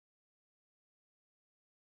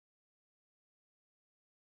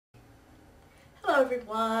Hello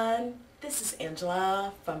everyone, this is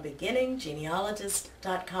Angela from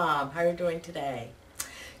beginninggenealogist.com. How are you doing today?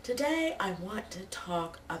 Today I want to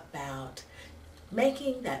talk about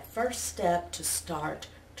making that first step to start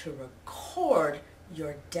to record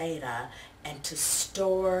your data and to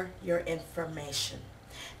store your information.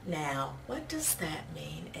 Now, what does that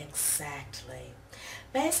mean exactly?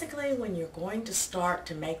 Basically, when you're going to start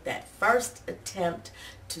to make that first attempt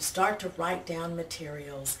to start to write down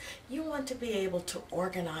materials, you want to be able to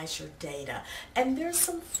organize your data. And there's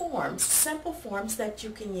some forms, simple forms that you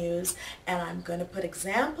can use, and I'm going to put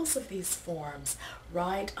examples of these forms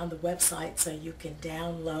right on the website so you can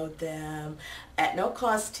download them at no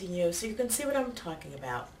cost to you so you can see what I'm talking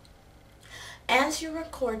about. As you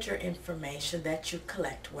record your information that you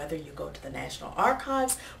collect, whether you go to the National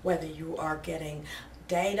Archives, whether you are getting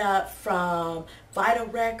data from vital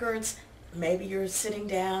records, maybe you're sitting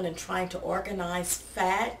down and trying to organize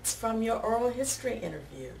facts from your oral history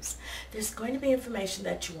interviews, there's going to be information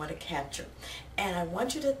that you want to capture. And I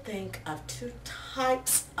want you to think of two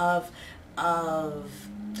types of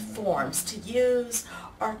forms to use,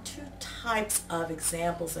 or two types of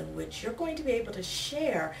examples in which you're going to be able to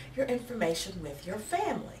share your information with your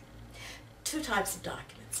family. Two types of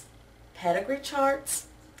documents: pedigree charts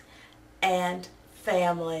and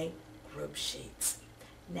family group sheets.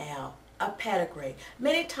 Now, a pedigree.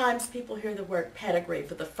 Many times people hear the word pedigree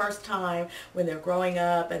for the first time when they're growing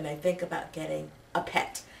up and they think about getting a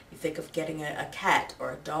pet. You think of getting a cat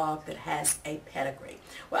or a dog that has a pedigree.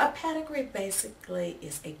 Well, a pedigree basically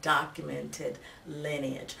is a documented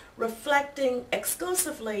lineage reflecting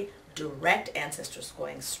exclusively direct ancestors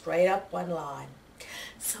going straight up one line.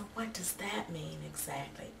 So what does that mean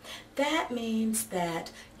exactly? That means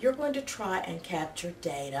that you're going to try and capture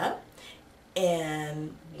data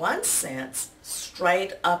in one sense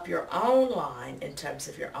straight up your own line in terms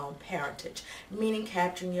of your own parentage, meaning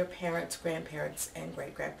capturing your parents, grandparents, and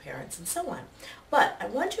great-grandparents, and so on. But I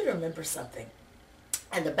want you to remember something,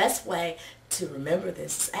 and the best way to remember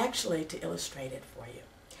this is actually to illustrate it for you.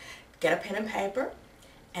 Get a pen and paper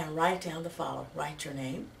and write down the following. Write your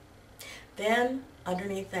name, then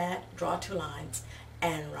underneath that draw two lines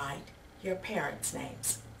and write your parents'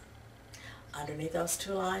 names. Underneath those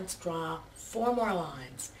two lines, draw four more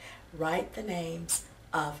lines. Write the names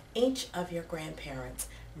of each of your grandparents,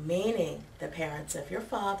 meaning the parents of your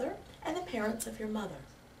father and the parents of your mother.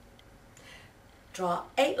 Draw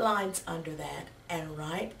 8 lines under that and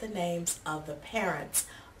write the names of the parents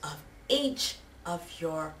of each of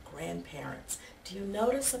your grandparents. Do you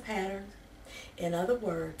notice a pattern? In other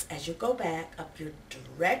words, as you go back up your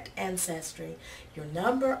direct ancestry, your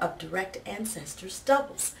number of direct ancestors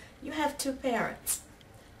doubles. You have 2 parents,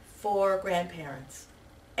 4 grandparents,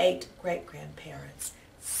 8 great-grandparents,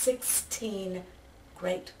 16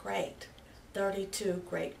 great-great, 32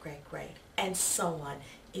 great-great-great, and so on.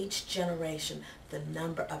 Each generation, the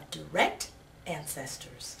number of direct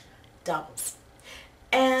ancestors doubles.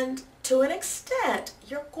 And to an extent,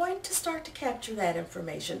 you're going to start to capture that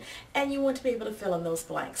information, and you want to be able to fill in those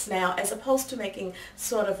blanks. Now, as opposed to making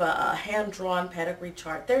sort of a hand-drawn pedigree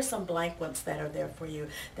chart, there's some blank ones that are there for you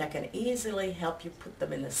that can easily help you put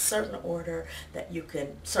them in a certain order that you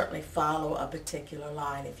can certainly follow a particular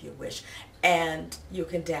line if you wish, and you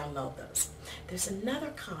can download those. There's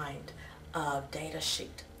another kind of data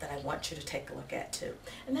sheet that I want you to take a look at too,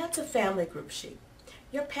 and that's a family group sheet.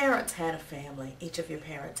 Your parents had a family. Each of your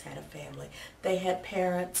parents had a family. They had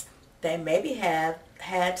parents. They maybe have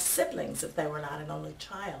had siblings if they were not an only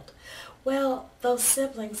child. Well, those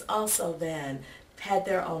siblings also then had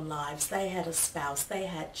their own lives. They had a spouse. They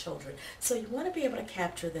had children. So you want to be able to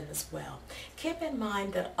capture them as well. Keep in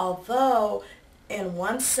mind that although in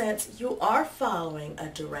one sense you are following a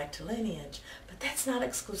direct lineage, but that's not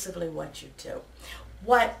exclusively what you do.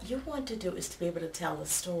 What you want to do is to be able to tell a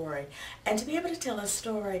story. And to be able to tell a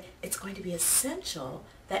story, it's going to be essential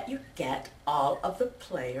that you get all of the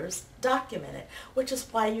players documented, which is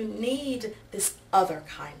why you need this other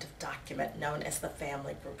kind of document known as the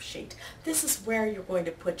family group sheet. This is where you're going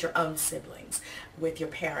to put your own siblings with your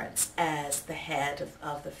parents as the head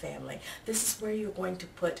of the family. This is where you're going to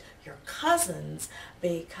put your cousins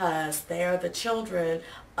because they are the children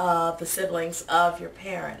of the siblings of your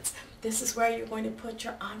parents. This is where you're going to put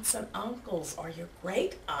your aunts and uncles or your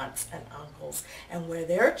great aunts and uncles, and where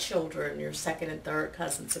their children, your second and third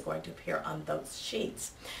cousins, are going to appear on those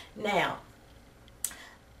sheets. Now,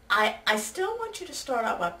 I still want you to start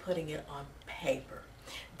out by putting it on paper.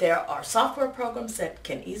 There are software programs that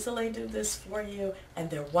can easily do this for you, and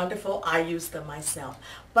they're wonderful. I use them myself.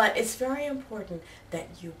 But it's very important that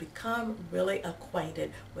you become really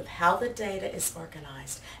acquainted with how the data is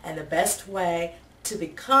organized. And the best way to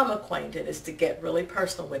become acquainted is to get really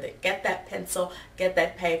personal with it. Get that pencil, get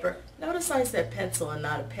that paper. Notice I said pencil and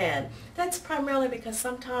not a pen. That's primarily because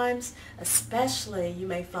sometimes, especially, you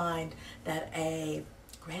may find that a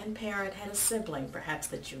grandparent had a sibling, perhaps,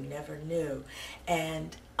 that you never knew.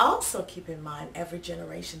 And also keep in mind, every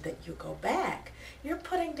generation that you go back, you're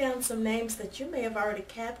putting down some names that you may have already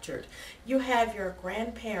captured. You have your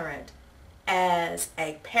grandparent as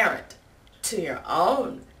a parent to your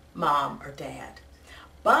own mom or dad.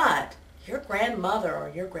 But your grandmother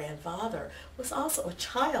or your grandfather was also a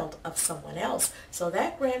child of someone else. So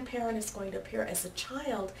that grandparent is going to appear as a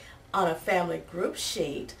child on a family group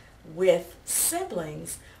sheet with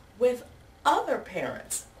siblings, with other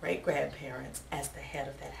parents, great-grandparents, as the head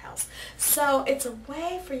of that house. So it's a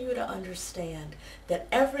way for you to understand that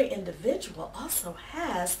every individual also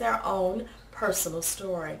has their own personal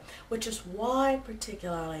story, which is why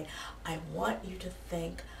particularly I want you to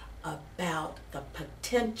think about the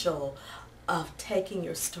potential of taking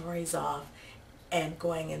your stories off and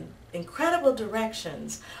going in incredible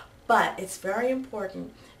directions. But it's very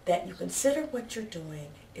important that you consider what you're doing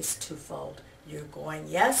is twofold. You're going,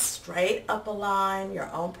 yes, straight up a line, your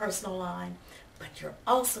own personal line, but you're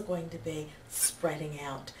also going to be spreading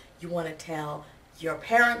out. You want to tell your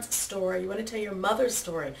parents' story. You want to tell your mother's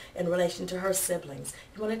story in relation to her siblings.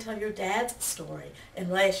 You want to tell your dad's story in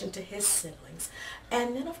relation to his siblings.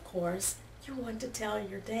 And then, of course, you want to tell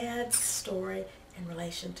your dad's story in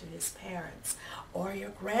relation to his parents, or your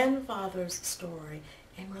grandfather's story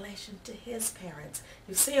in relation to his parents.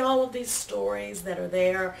 You see all of these stories that are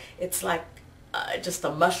there. It's like just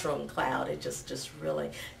a mushroom cloud. It just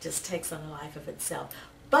really takes on a life of itself.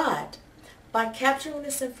 But by capturing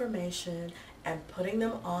this information and putting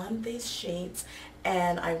them on these sheets,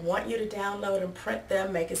 and I want you to download and print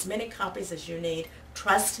them, make as many copies as you need.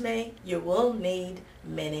 Trust me, you will need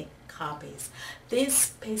many copies.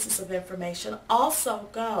 These pieces of information also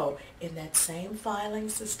go in that same filing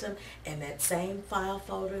system, in that same file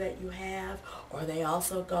folder that you have, or they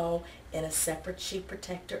also go in a separate sheet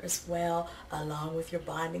protector as well, along with your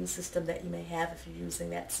binding system that you may have if you're using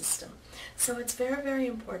that system. So it's very, very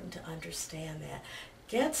important to understand that.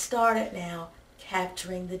 Get started now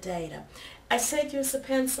capturing the data. I said use a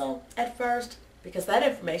pencil at first because that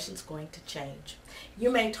information is going to change. You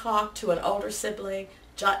may talk to an older sibling,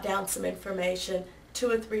 jot down some information.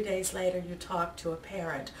 2 or 3 days later, you talk to a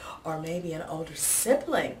parent, or maybe an older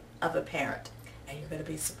sibling of a parent, and you're going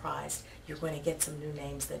to be surprised. You're going to get some new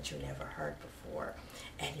names that you never heard before,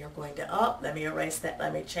 and you're going to, oh, let me erase that,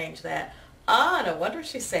 let me change that. Ah, no wonder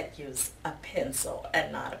she said use a pencil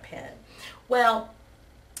and not a pen. Well,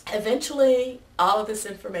 eventually, all of this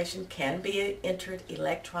information can be entered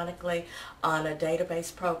electronically on a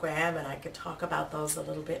database program, and I could talk about those a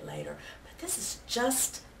little bit later. But this is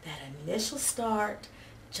just that initial start,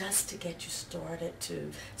 just to get you started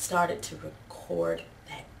to record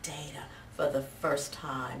that data for the first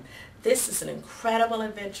time. This is an incredible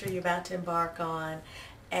adventure you're about to embark on,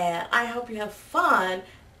 and I hope you have fun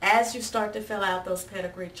as you start to fill out those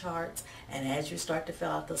pedigree charts and as you start to fill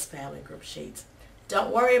out those family group sheets.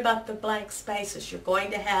 Don't worry about the blank spaces. You're going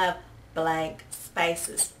to have blank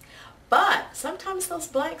spaces. But sometimes those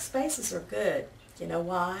blank spaces are good. You know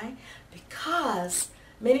why? Because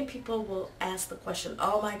many people will ask the question,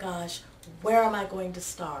 oh my gosh, where am I going to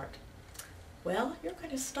start? Well, you're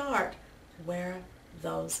going to start where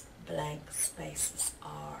those blank spaces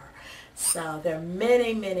are. So there are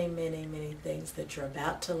many, many, many, many things that you're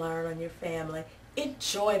about to learn on your family.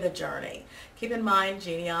 Enjoy the journey. Keep in mind,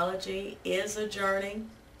 genealogy is a journey,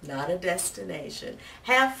 not a destination.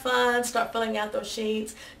 Have fun. Start filling out those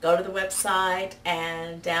sheets. Go to the website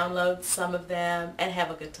and download some of them and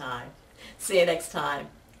have a good time. See you next time.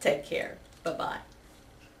 Take care. Bye-bye.